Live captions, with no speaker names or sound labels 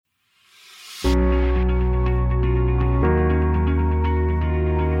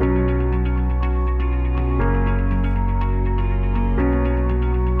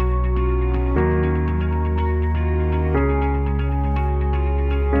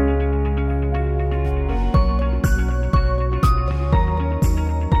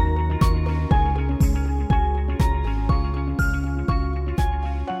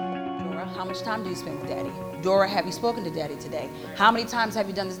Dora, have you spoken to Daddy today? How many times have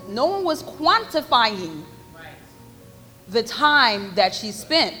you done this? No one was quantifying the time that she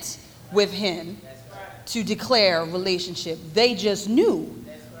spent with him to declare relationship. They just knew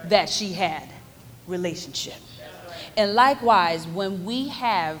that she had relationship. And likewise, when we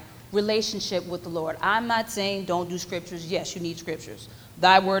have relationship with the Lord, I'm not saying don't do scriptures. Yes, you need scriptures.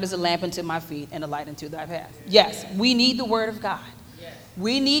 Thy word is a lamp unto my feet and a light unto thy path. Yes, we need the word of God.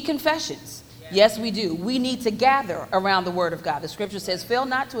 We need confessions. Yes, we do. We need to gather around the word of God. The scripture says, fail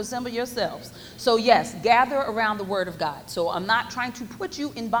not to assemble yourselves. So yes, gather around the word of God. So I'm not trying to put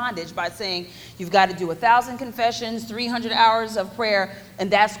you in bondage by saying you've got to do 1,000 confessions, 300 hours of prayer,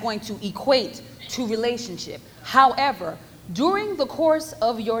 and that's going to equate to relationship. However, during the course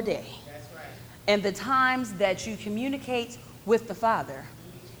of your day and the times that you communicate with the Father,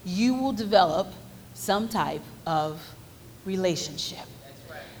 you will develop some type of relationship.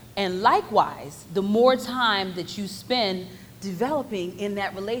 And likewise, the more time that you spend developing in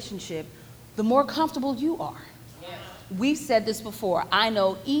that relationship, the more comfortable you are. We've said this before. I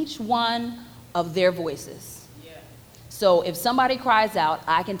know each one of their voices. So if somebody cries out,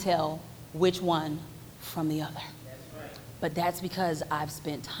 I can tell which one from the other. But that's because I've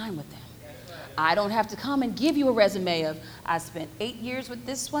spent time with them. I don't have to come and give you a resume of, I spent 8 years with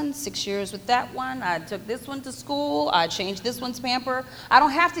this one, 6 years with that one, I took this one to school, I changed this one's pamper. I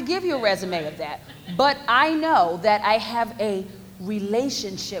don't have to give you a resume of that. But I know that I have a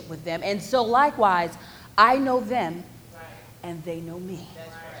relationship with them. And so likewise, I know them and they know me.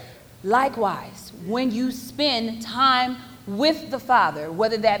 Likewise, when you spend time with the Father,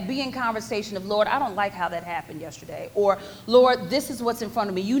 whether that be in conversation of, Lord, I don't like how that happened yesterday, or Lord, this is what's in front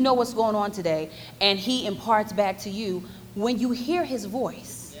of me, you know what's going on today, and he imparts back to you. When you hear his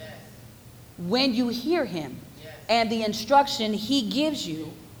voice, when you hear him and the instruction he gives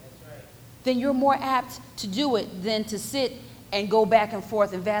you, then you're more apt to do it than to sit and go back and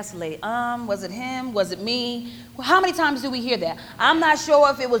forth and vacillate. Was it him? Was it me? Well, how many times do we hear that? I'm not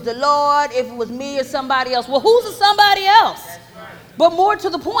sure if it was the Lord, if it was me or somebody else. Well, who's the somebody else? But more to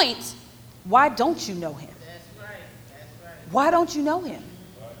the point, why don't you know him? Why don't you know him?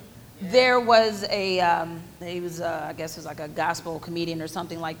 There was I guess it was like a gospel comedian or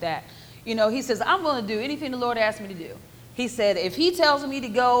something like that. You know, he says, I'm going to do anything the Lord asked me to do. He said, if he tells me to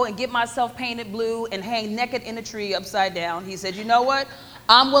go and get myself painted blue and hang naked in a tree upside down, he said, you know what?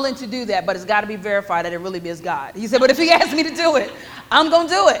 I'm willing to do that, but it's got to be verified that it really is God. He said, but if he asks me to do it, I'm going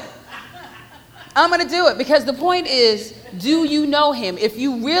to do it. I'm going to do it, because the point is, do you know him? If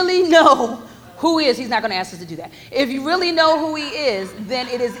you really know who he is, he's not going to ask us to do that. If you really know who he is, then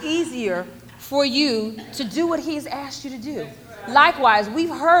it is easier for you to do what he's asked you to do. Likewise, we've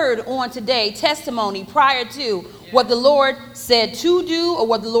heard on today testimony prior to what the Lord said to do or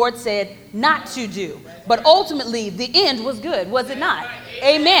what the Lord said not to do. But ultimately, the end was good, was it not?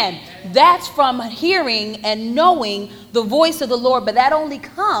 Amen. That's from hearing and knowing the voice of the Lord, but that only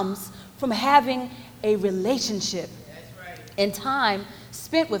comes from having a relationship and time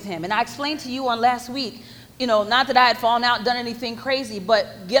spent with him. And I explained to you on last week, you know, not that I had fallen out and done anything crazy, but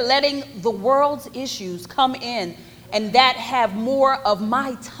letting the world's issues come in and that have more of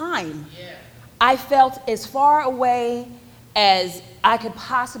my time. I felt as far away as I could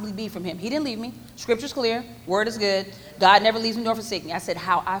possibly be from him. He didn't leave me. Scripture's clear. Word is good. God never leaves me nor forsakes me. I said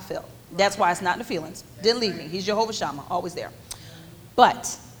how I felt. That's why it's not in the feelings. Didn't leave me. He's Jehovah Shammah, always there.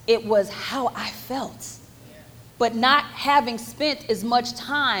 But it was how I felt. But not having spent as much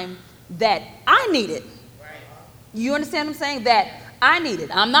time that I needed. You understand what I'm saying? That I needed.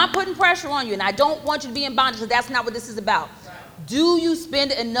 I'm not putting pressure on you, and I don't want you to be in bondage, because that's not what this is about. Do you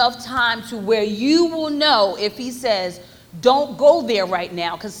spend enough time to where you will know if he says, don't go there right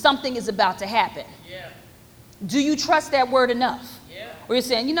now because something is about to happen? Do you trust that word enough? Or you're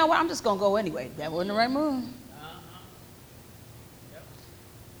saying, you know what, I'm just going to go anyway. That wasn't the right move.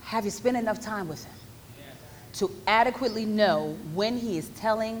 Have you spent enough time with him to adequately know when he is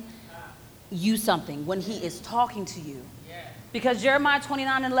telling you something, when he is talking to you? Because Jeremiah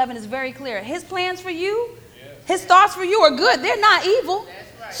 29:11 is very clear. His plans for you, his thoughts for you are good. They're not evil.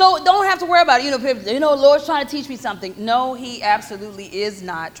 So don't have to worry about it. You know, people, the Lord's trying to teach me something. No, he absolutely is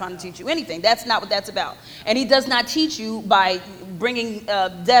not trying to teach you anything. That's not what that's about. And he does not teach you by bringing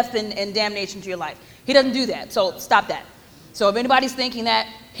death and damnation to your life. He doesn't do that. So stop that. So if anybody's thinking that,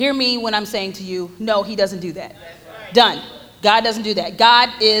 hear me when I'm saying to you, no, he doesn't do that. Done. God doesn't do that. God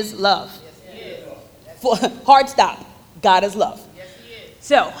is love. Hard stop. God is love.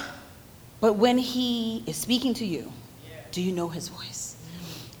 So, but when he is speaking to you, do you know his voice?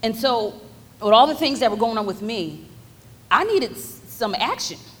 And so, with all the things that were going on with me, I needed some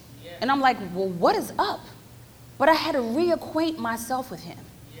action. And I'm like, well, what is up? But I had to reacquaint myself with him.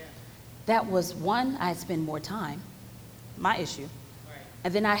 That was one, I had spent more time, my issue.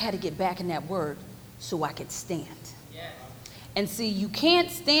 And then I had to get back in that word so I could stand. And see, you can't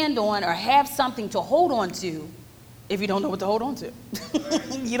stand on or have something to hold on to if you don't know what to hold on to.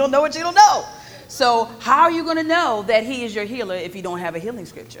 You don't know what you don't know. So how are you going to know that he is your healer if you don't have a healing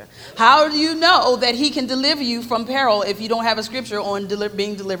scripture? How do you know that he can deliver you from peril if you don't have a scripture on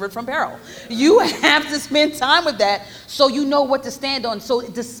being delivered from peril? You have to spend time with that so you know what to stand on. So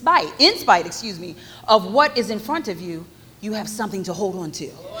in spite of what is in front of you, you have something to hold on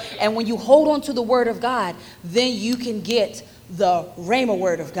to. And when you hold on to the word of God, then you can get the Rhema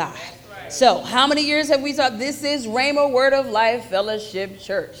word of God. So how many years have we taught? This is Rhema Word of Life Fellowship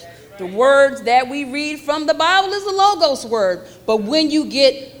Church. The words that we read from the Bible is the Logos word. But when you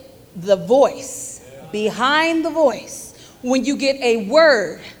get the voice, behind the voice, when you get a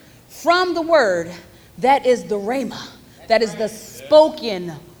word from the word, that is the Rhema. That is the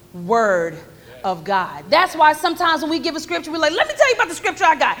spoken word of God. That's why sometimes when we give a scripture, we're like, let me tell you about the scripture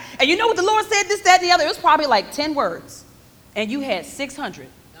I got. And you know what the Lord said, this, that, and the other. It was probably like 10 words. And you had 600.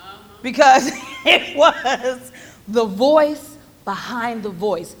 Because it was the voice behind the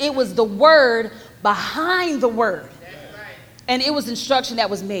voice. It was the word behind the word. And it was instruction that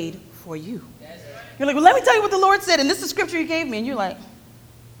was made for you. You're like, well, let me tell you what the Lord said. And this is the scripture he gave me. And you're like,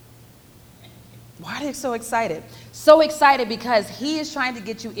 why are they so excited? So excited because he is trying to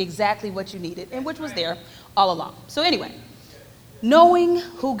get you exactly what you needed, and which was there all along. So anyway, knowing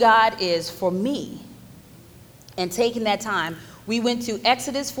who God is for me and taking that time, we went to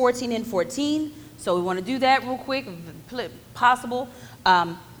Exodus 14 and 14. So we want to do that real quick, if possible.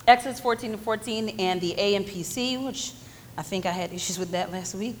 Exodus 14 and 14 and the AMPC, which I think I had issues with that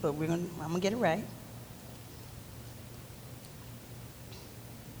last week, but I'm going to get it right.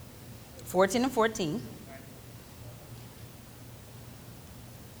 14 and 14.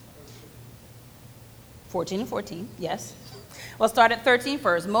 Yes. We'll start at 13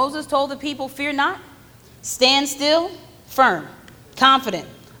 first. Moses told the people, fear not, stand still, firm, confident,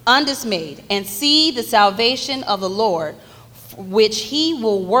 undismayed, and see the salvation of the Lord, which he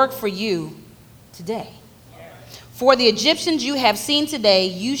will work for you today. For the Egyptians you have seen today,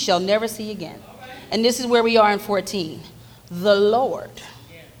 you shall never see again. And this is where we are in 14. The Lord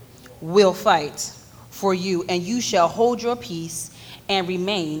will fight for you, and you shall hold your peace and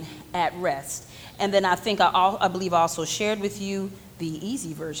remain at rest. And then I think I believe I also shared with you the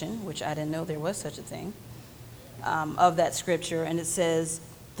easy version, which I didn't know there was such a thing, of that scripture. And it says,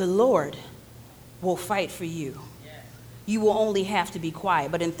 the Lord will fight for you. You will only have to be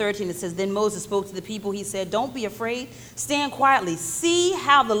quiet. But in 13 it says, then Moses spoke to the people. He said, don't be afraid. Stand quietly. See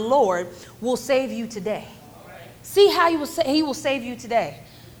how the Lord will save you today. See how he will save you today.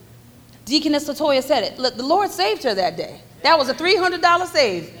 Deaconess Latoya said it. Look, the Lord saved her that day. That was a $300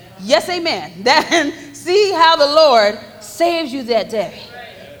 save. Yes, amen. Then see how the Lord saves you that day.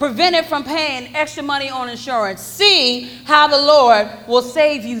 Prevented from paying extra money on insurance. See how the Lord will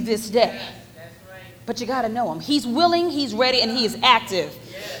save you this day. But you got to know him. He's willing, he's ready, and he is active.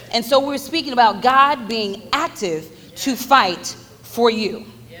 And so we're speaking about God being active to fight for you.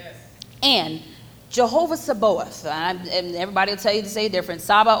 And Jehovah Sabaoth, and everybody will tell you to say different.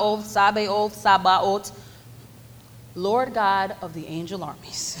 Sabaoth, Sabaoth, Sabaoth. Lord God of the angel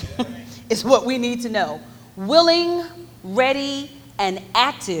armies is what we need to know. Willing, ready, and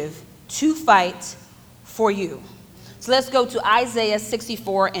active to fight for you. So let's go to Isaiah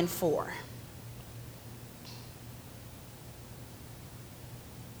 64 and 4.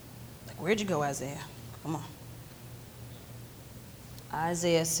 Where'd you go, Isaiah? Come on.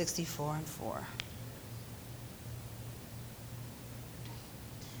 Isaiah 64 and 4.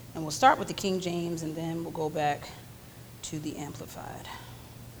 And we'll start with the King James, and then we'll go back to the Amplified.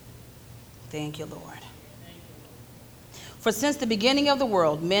 Thank you, Lord. For since the beginning of the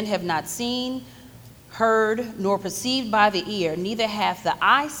world, men have not seen, heard, nor perceived by the ear, neither hath the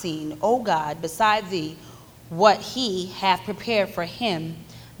eye seen, O God, beside thee, what he hath prepared for him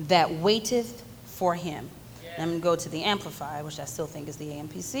that waiteth for him. I'm going to go to the Amplified, which I still think is the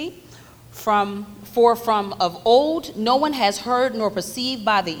AMPC. For from of old no one has heard nor perceived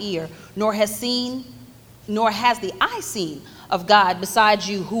by the ear, nor has the eye seen of God besides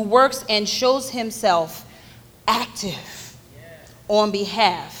you, who works and shows himself active on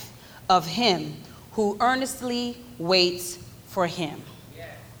behalf of him who earnestly waits for him.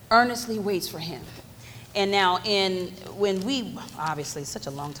 Earnestly waits for him. And now when we, obviously such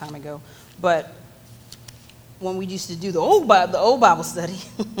a long time ago, but when we used to do the old Bible study,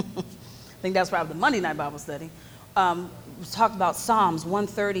 I think that's probably the Monday night Bible study, we talked about Psalms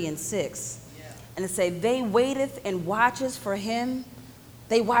 130 and 6. And it say, they waiteth and watches for him.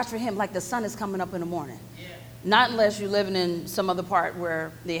 They watch for him like the sun is coming up in the morning. Yeah. Not unless you're living in some other part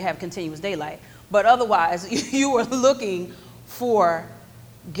where they have continuous daylight. But otherwise, you are looking for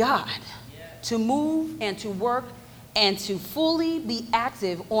God to move and to work and to fully be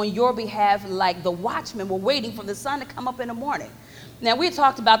active on your behalf, like the watchmen were waiting for the sun to come up in the morning. Now, we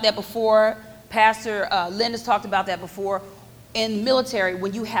talked about that before. Pastor Lynn has talked about that before. In the military,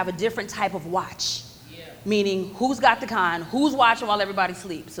 when you have a different type of watch, meaning who's got the con, who's watching while everybody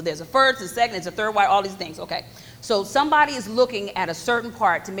sleeps. So there's a first, a second, there's a third watch, all these things, okay? So somebody is looking at a certain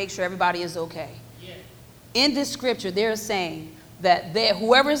part to make sure everybody is okay. In this scripture, they're saying that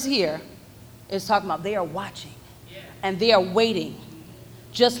whoever's here is talking about they are watching and they are waiting,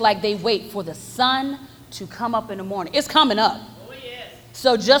 just like they wait for the sun to come up in the morning. It's coming up.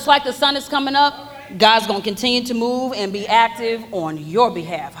 So just like the sun is coming up, God's going to continue to move and be active on your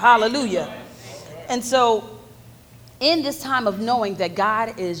behalf. Hallelujah. And so in this time of knowing that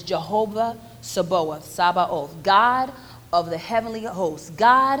God is Jehovah Sabaoth, God of the heavenly hosts,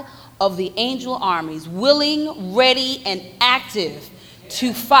 God of the angel armies, willing, ready, and active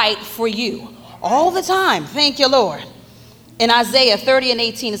to fight for you all the time. Thank you, Lord. In Isaiah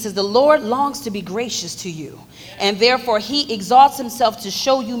 30:18, it says, the Lord longs to be gracious to you, and therefore he exalts himself to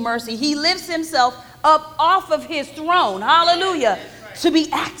show you mercy. He lifts himself up off of his throne, hallelujah, to be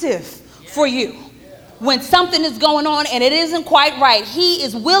active for you. When something is going on and it isn't quite right, he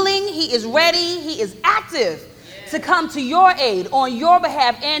is willing, he is ready, he is active to come to your aid on your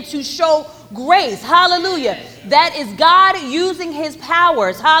behalf and to show grace. Hallelujah. That is God using his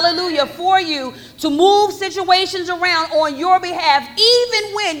powers, hallelujah, for you to move situations around on your behalf,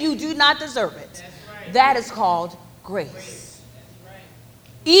 even when you do not deserve it. That is called grace.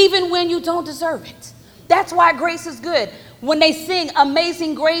 Even when you don't deserve it. That's why grace is good. When they sing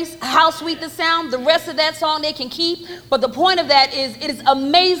Amazing Grace, how sweet the sound, the rest of that song they can keep. But the point of that is it is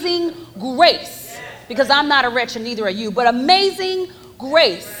amazing grace. Because I'm not a wretch and neither are you. But amazing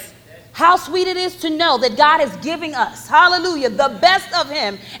grace. How sweet it is to know that God is giving us, hallelujah, the best of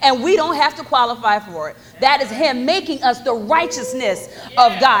him. And we don't have to qualify for it. That is him making us the righteousness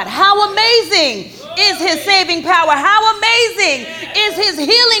of God. How amazing is his saving power. How amazing is his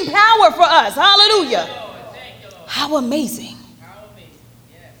healing power for us. Hallelujah. How amazing.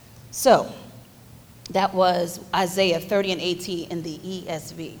 So, that was Isaiah 30:18 in the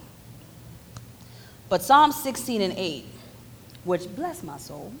ESV. But Psalm 16:8, which bless my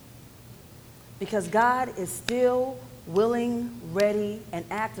soul, because God is still willing, ready, and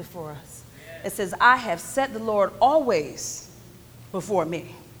active for us. It says, I have set the Lord always before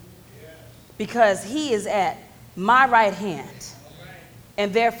me, because he is at my right hand,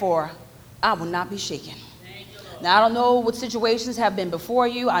 and therefore I will not be shaken. Now, I don't know what situations have been before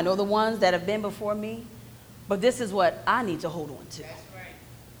you. I know the ones that have been before me. But this is what I need to hold on to.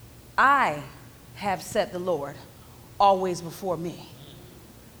 I have set the Lord always before me.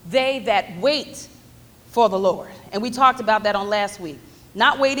 They that wait for the Lord. And we talked about that on last week.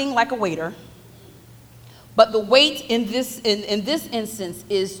 Not waiting like a waiter. But the wait in this instance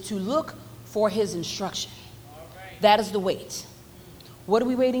is to look for his instruction. That is the wait. What are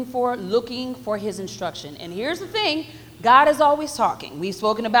we waiting for? Looking for his instruction. And here's the thing. God is always talking. We've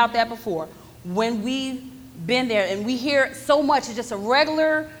spoken about that before. When we've been there and we hear so much, it's just a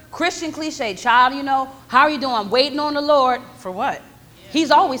regular Christian cliche. Child, you know, how are you doing? I'm waiting on the Lord. For what? He's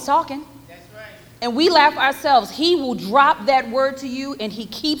always talking. That's right. And we laugh ourselves. He will drop that word to you and he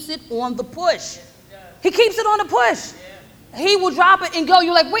keeps it on the push. He keeps it on the push. He will drop it and go.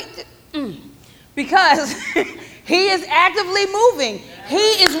 You're like, wait. Because he is actively moving. He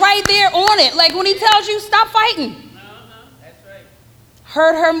is right there on it. Like when he tells you, stop fighting. That's right.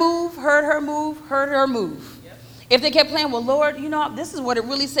 Heard her move, heard her move, heard her move. Yep. If they kept playing, well, Lord, you know, this is what it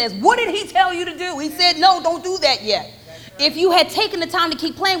really says. What did he tell you to do? He said, no, don't do that yet. Right. If you had taken the time to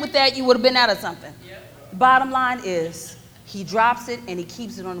keep playing with that, you would have been out of something. Yep. Bottom line is, he drops it and he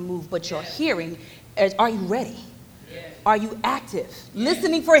keeps it on the move. But you're hearing, are you ready? Yeah. Are you active? Yeah.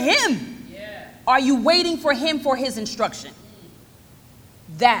 Listening for him? Are you waiting for him for his instruction?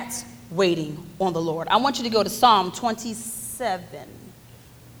 That's waiting on the Lord. I want you to go to Psalm 27.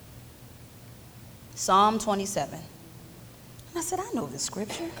 Psalm 27. And I said, I know this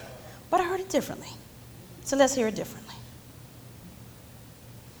scripture, but I heard it differently. So let's hear it differently.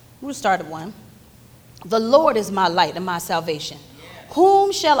 We'll start at 1. The Lord is my light and my salvation.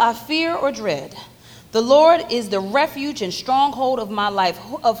 Whom shall I fear or dread? The Lord is the refuge and stronghold of my life.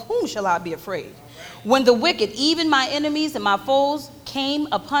 Of whom shall I be afraid? When the wicked, even my enemies and my foes, came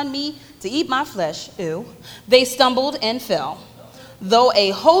upon me to eat my flesh, they stumbled and fell. Though a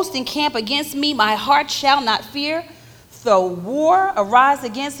host encamp against me, my heart shall not fear. Though war arise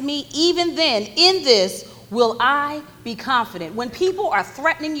against me, even then in this will I be confident. When people are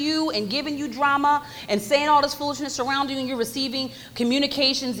threatening you and giving you drama and saying all this foolishness around you, and you're receiving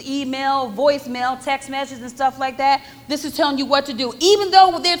communications, email, voicemail, text messages and stuff like that, this is telling you what to do. Even though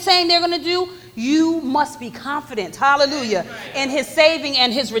what they're saying they're going to do, you must be confident, hallelujah, in his saving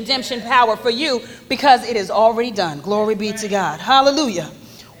and his redemption power for you, because it is already done. Glory be to God. Hallelujah.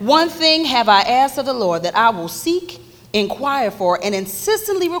 One thing have I asked of the Lord, that I will seek, inquire for, and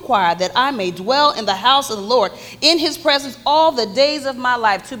insistently require, that I may dwell in the house of the Lord, in his presence all the days of my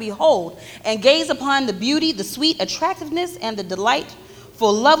life, to behold and gaze upon the beauty, the sweet attractiveness, and the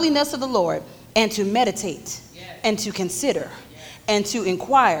delightful loveliness of the Lord, and to meditate and to consider and to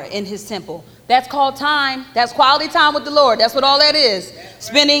inquire in his temple. That's called time. That's quality time with the Lord. That's what all that is.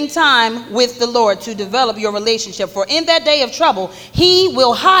 Spending time with the Lord to develop your relationship. For in that day of trouble, he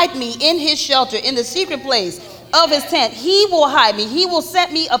will hide me in his shelter, in the secret place of his tent. He will hide me. He will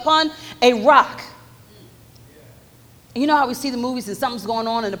set me upon a rock. And you know how we see the movies and something's going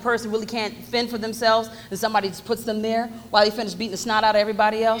on and the person really can't fend for themselves and somebody just puts them there while they finish beating the snot out of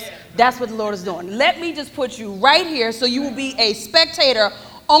everybody else? That's what the Lord is doing. Let me just put you right here so you will be a spectator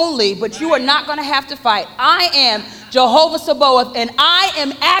only, but you are not going to have to fight. I am Jehovah Sabaoth, and I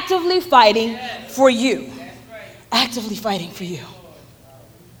am actively fighting for you. Actively fighting for you.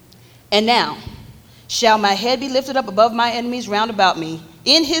 And now shall my head be lifted up above my enemies round about me.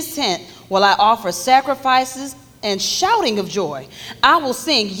 In his tent will I offer sacrifices and shouting of joy. I will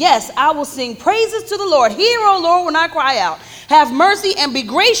sing, yes, I will sing praises to the Lord. Hear, O Lord, when I cry out. Have mercy and be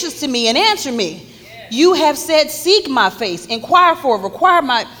gracious to me and answer me. You have said, seek my face, inquire for it, require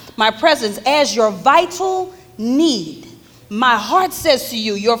my presence as your vital need. My heart says to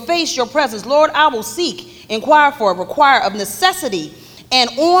you, your face, your presence. Lord, I will seek, inquire for it, require of necessity, and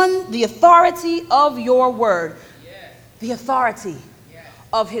on the authority of your word. The authority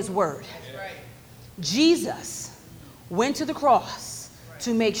of his word. Jesus went to the cross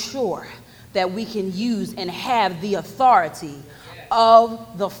to make sure that we can use and have the authority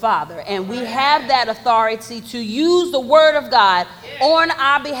of the Father. And we have that authority to use the word of God on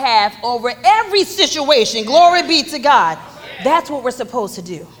our behalf over every situation. Glory be to God. That's what we're supposed to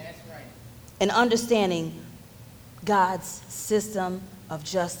do. And understanding God's system of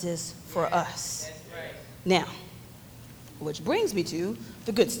justice for us. Now, which brings me to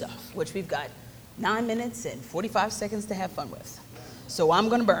the good stuff, which we've got 9 minutes and 45 seconds to have fun with. So I'm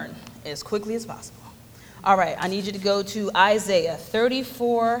going to burn as quickly as possible. All right, I need you to go to Isaiah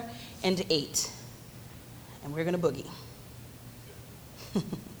 34 and 8. And we're going to boogie.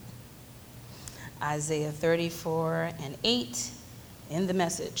 Isaiah 34 and 8 in the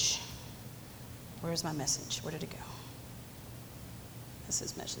Message. Where's my message? Where did it go? This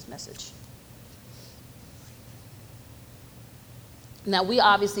is message. Now, we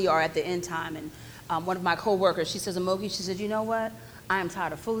obviously are at the end time, and one of my co-workers, she says, Amogi, she said, you know what? I am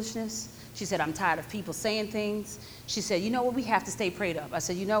tired of foolishness. She said, I'm tired of people saying things. She said, you know what? We have to stay prayed up. I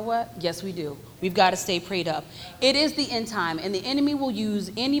said, you know what? Yes, we do. We've got to stay prayed up. It is the end time, and the enemy will use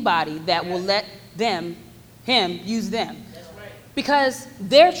anybody that will let him use them. Because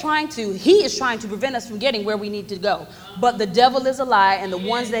he is trying to prevent us from getting where we need to go. But the devil is a lie, and the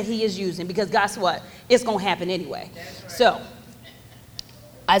ones that he is using, because guess what? It's going to happen anyway. So,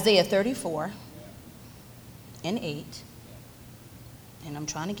 Isaiah 34 and 8, and I'm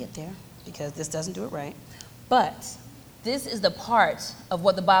trying to get there because this doesn't do it right. But this is the part of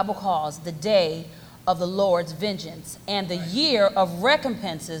what the Bible calls the day of the Lord's vengeance and the year of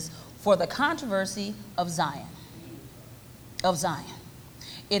recompenses for the controversy of Zion.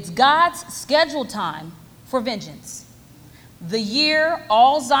 It's God's scheduled time for vengeance. The year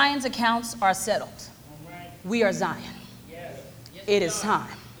all Zion's accounts are settled. We are Zion. It is time.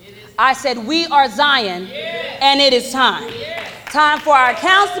 I said we are Zion, and it is time. Time for our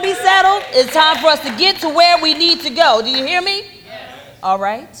accounts to be settled. It's time for us to get to where we need to go. Do you hear me? All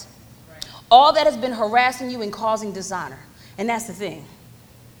right. All that has been harassing you and causing dishonor. And that's the thing.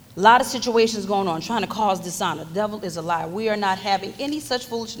 A lot of situations going on trying to cause dishonor. The devil is a liar. We are not having any such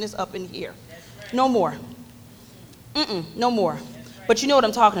foolishness up in here. No more. No more. But you know what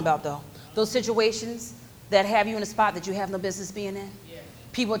I'm talking about, though. Those situations that have you in a spot that you have no business being in.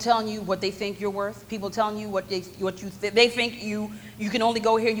 People telling you what they think you're worth. People telling you they think you can only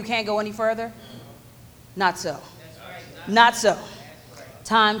go here, you can't go any further. Not so. Not so.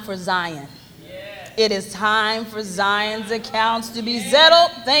 Time for Zion. It is time for Zion's accounts to be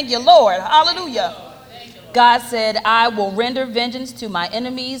settled. Thank you, Lord. Hallelujah. God said, I will render vengeance to my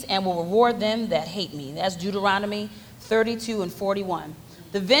enemies and will reward them that hate me. That's Deuteronomy 32 and 41.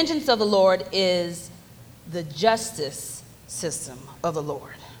 The vengeance of the Lord is the justice system of the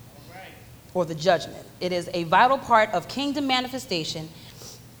Lord, or the judgment. It is a vital part of kingdom manifestation,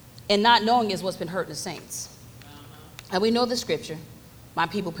 and not knowing is what's been hurting the saints. And we know the scripture, my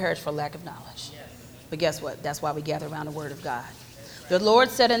people perish for lack of knowledge. But guess what? That's why we gather around the word of God. The Lord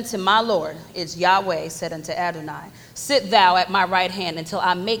said unto my Lord, it's Yahweh, said unto Adonai, sit thou at my right hand until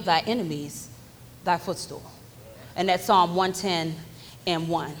I make thy enemies thy footstool. And that's Psalm 110 and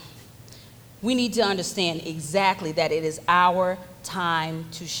 1. We need to understand exactly that it is our time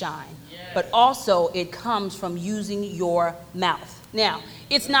to shine. But also it comes from using your mouth. Now,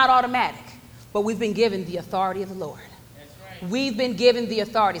 it's not automatic, but we've been given the authority of the Lord. We've been given the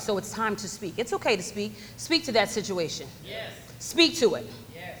authority, so it's time to speak. It's okay to speak. Speak to that situation. Yes. Speak to it.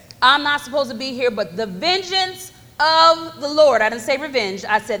 Yes. I'm not supposed to be here, but the vengeance of the Lord. I didn't say revenge.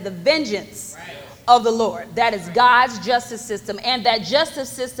 I said the vengeance of the Lord. That is God's justice system, and that justice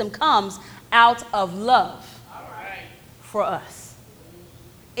system comes out of love for us.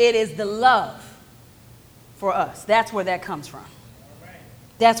 It is the love for us. That's where that comes from.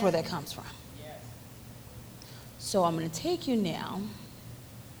 That's where that comes from. So I'm going to take you now.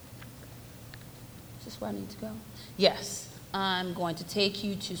 Is this where I need to go? Yes. I'm going to take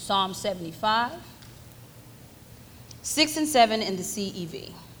you to Psalm 75, 6 and 7 in the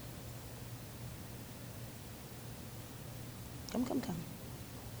CEV. Come.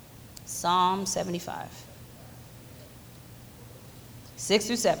 Psalm 75, 6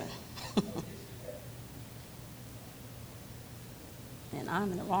 through 7. And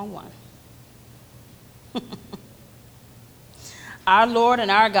I'm in the wrong one. Our Lord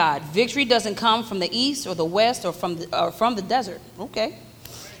and our God, victory doesn't come from the east or the west or from the desert. Okay.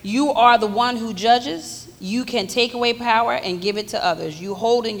 You are the one who judges. You can take away power and give it to others. You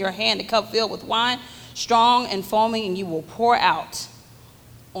hold in your hand a cup filled with wine, strong and foaming, and you will pour out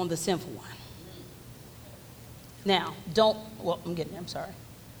on the sinful one. Now, I'm sorry.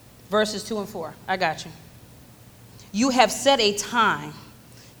 Verses 2 and 4. I got you. You have set a time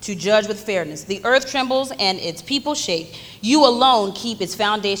to judge with fairness. The earth trembles and its people shake. You alone keep its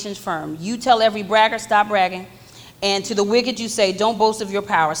foundations firm. You tell every bragger, stop bragging. And to the wicked you say, don't boast of your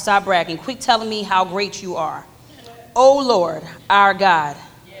power. Stop bragging. Quit telling me how great you are. O Lord, our God,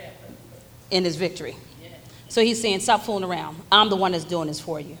 in his victory. So he's saying, stop fooling around. I'm the one that's doing this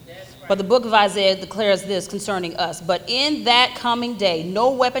for you. But the book of Isaiah declares this concerning us. But in that coming day,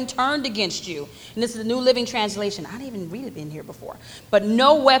 no weapon turned against you. And this is the New Living Translation. I didn't even read it in here before. But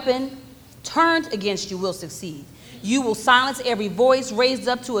no weapon turned against you will succeed. You will silence every voice raised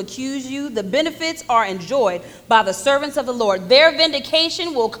up to accuse you. The benefits are enjoyed by the servants of the Lord. Their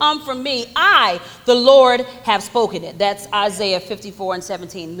vindication will come from me. I, the Lord, have spoken it. That's Isaiah 54 and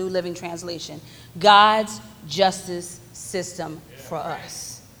 17, New Living Translation. God's justice system for us.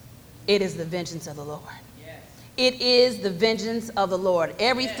 It is the vengeance of the Lord. It is the vengeance of the Lord.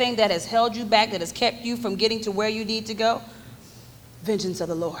 Everything that has held you back, that has kept you from getting to where you need to go, vengeance of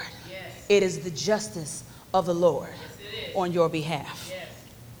the Lord. It is the justice of the Lord on your behalf.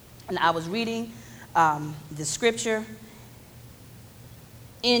 And I was reading the scripture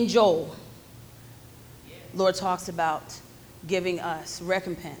in Joel. Lord talks about giving us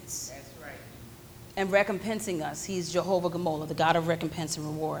recompense. And recompensing us. He's Jehovah Gamola, the God of recompense and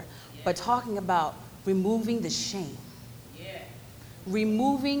reward. But talking about removing the shame.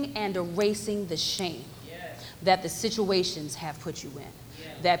 Removing and erasing the shame that the situations have put you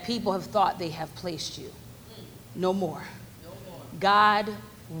in. That people have thought they have placed you. No more. God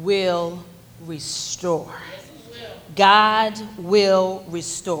will restore. God will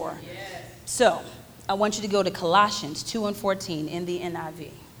restore. So, I want you to go to Colossians 2 and 14 in the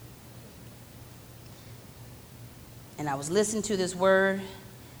NIV. And I was listening to this word,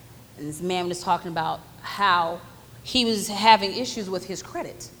 and this man was talking about how he was having issues with his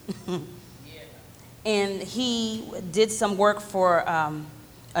credit. And he did some work for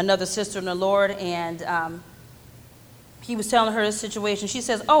another sister in the Lord, and he was telling her his situation. She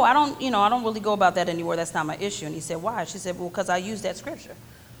says, I don't really go about that anymore. That's not my issue. And he said, why? She said, well, because I used that scripture.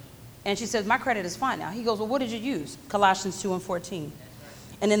 And she says, my credit is fine now. He goes, well, what did you use? Colossians 2 and 14.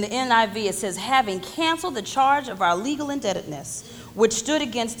 And in the NIV, it says, having canceled the charge of our legal indebtedness, which stood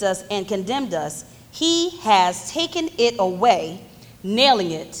against us and condemned us, he has taken it away,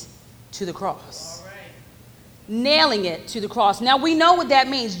 nailing it to the cross. Nailing it to the cross. Now, we know what that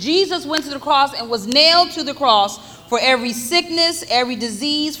means. Jesus went to the cross and was nailed to the cross for every sickness, every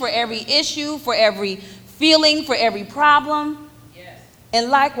disease, for every issue, for every feeling, for every problem. And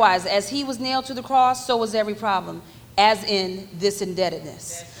likewise, as he was nailed to the cross, so was every problem, as in this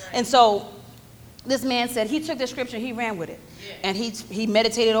indebtedness. And so This man said he took the scripture, he ran with it. And he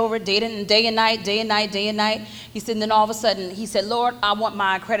meditated over it day and night. He said, and then all of a sudden, he said, Lord, I want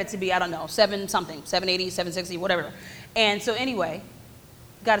my credit to be, I don't know, 780, 760, whatever. And so anyway,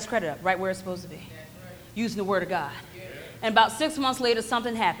 got his credit up right where it's supposed to be, using the word of God. And about 6 months later,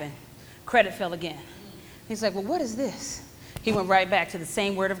 something happened. Credit fell again. He's like, well, what is this? He went right back to the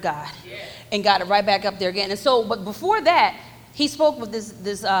same word of God and got it right back up there again. And so, but before that, he spoke with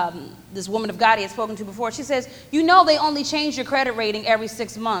this woman of God he had spoken to before. She says, you know, they only change your credit rating every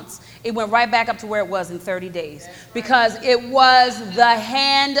 6 months. It went right back up to where it was in 30 days because it was the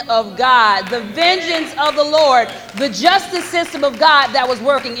hand of God, the vengeance of the Lord, the justice system of God that was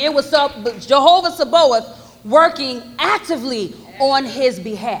working. It was Jehovah Sabaoth working actively on his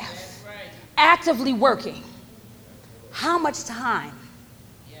behalf, actively working. How much time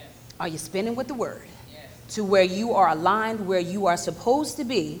are you spending with the word? To where you are aligned, where you are supposed to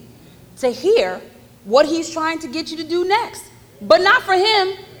be, to hear what he's trying to get you to do next. But not for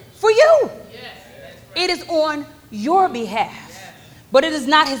him, for you. It is on your behalf. But it is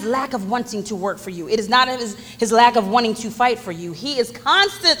not his lack of wanting to work for you. It is not his lack of wanting to fight for you. He is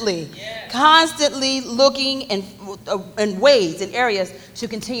constantly looking in ways, in areas to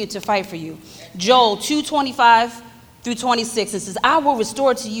continue to fight for you. Joel 2:25 through 26, it says, I will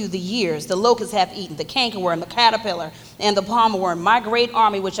restore to you the years the locust hath eaten, the cankerworm, the caterpillar, and the palmer worm, my great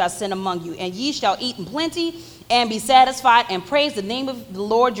army which I send among you. And ye shall eat in plenty, and be satisfied, and praise the name of the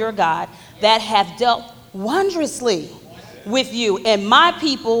Lord your God, that hath dealt wondrously with you. And my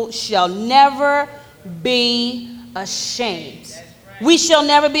people shall never be ashamed. We shall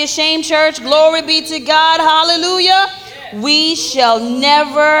never be ashamed, church. Glory be to God. Hallelujah. We shall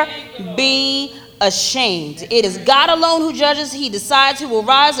never be ashamed. It is God alone who judges. He decides who will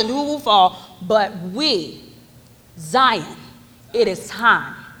rise and who will fall. But we, Zion, it is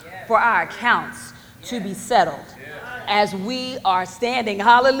time for our accounts to be settled as we are standing,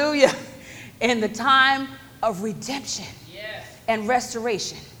 hallelujah, in the time of redemption and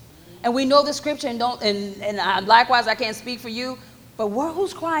restoration. And we know the scripture, and likewise I can't speak for you, but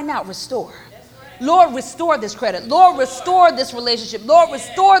who's crying out, restore? Lord, restore this credit. Lord, restore this relationship. Lord,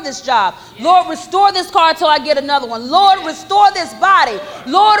 restore this job. Lord, restore this car until I get another one. Lord, restore this body.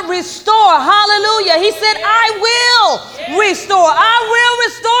 Lord, restore. Hallelujah. He said, I will restore. I will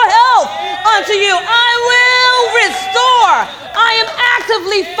restore health unto you. I will restore. I am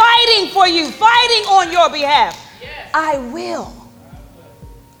actively fighting for you, fighting on your behalf. I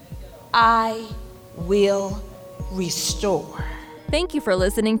will restore. Thank you for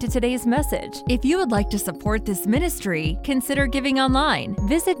listening to today's message. If you would like to support this ministry, consider giving online.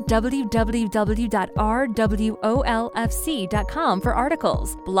 Visit www.rwolfc.com for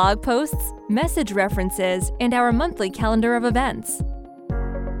articles, blog posts, message references, and our monthly calendar of events.